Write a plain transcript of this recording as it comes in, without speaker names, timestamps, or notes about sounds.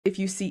If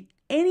you see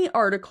any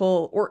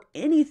article or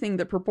anything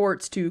that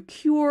purports to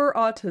cure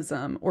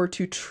autism or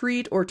to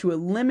treat or to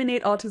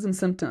eliminate autism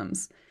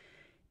symptoms,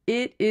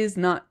 it is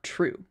not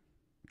true.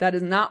 That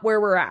is not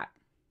where we're at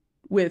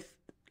with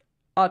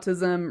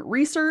autism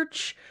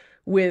research,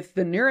 with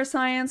the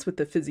neuroscience, with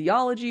the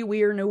physiology.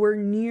 We are nowhere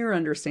near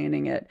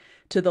understanding it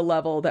to the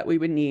level that we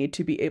would need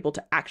to be able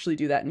to actually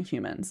do that in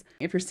humans.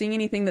 If you're seeing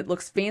anything that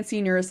looks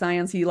fancy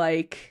neuroscience-y,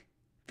 like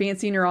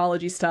fancy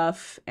neurology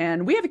stuff,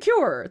 and we have a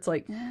cure, it's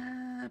like,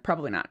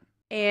 probably not.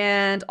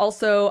 And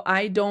also,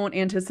 I don't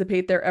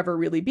anticipate there ever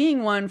really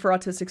being one for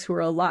autistics who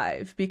are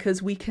alive,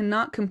 because we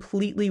cannot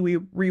completely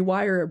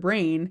rewire a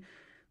brain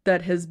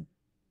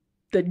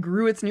that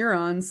grew its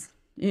neurons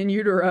in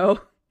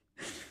utero.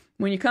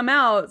 When you come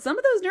out, some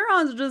of those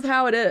neurons are just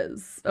how it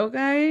is,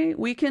 okay?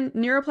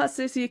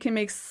 Neuroplasticity can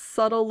make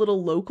subtle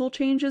little local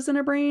changes in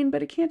a brain,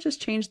 but it can't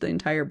just change the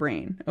entire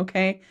brain,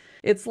 okay?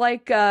 It's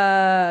like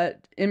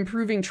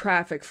improving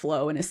traffic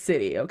flow in a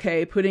city,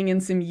 okay? Putting in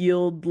some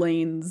yield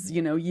lanes,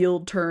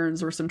 yield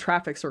turns or some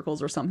traffic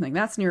circles or something.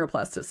 That's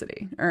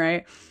neuroplasticity, all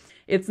right?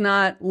 It's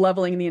not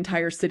leveling the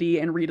entire city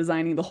and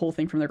redesigning the whole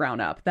thing from the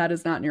ground up. That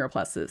is not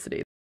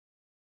neuroplasticity.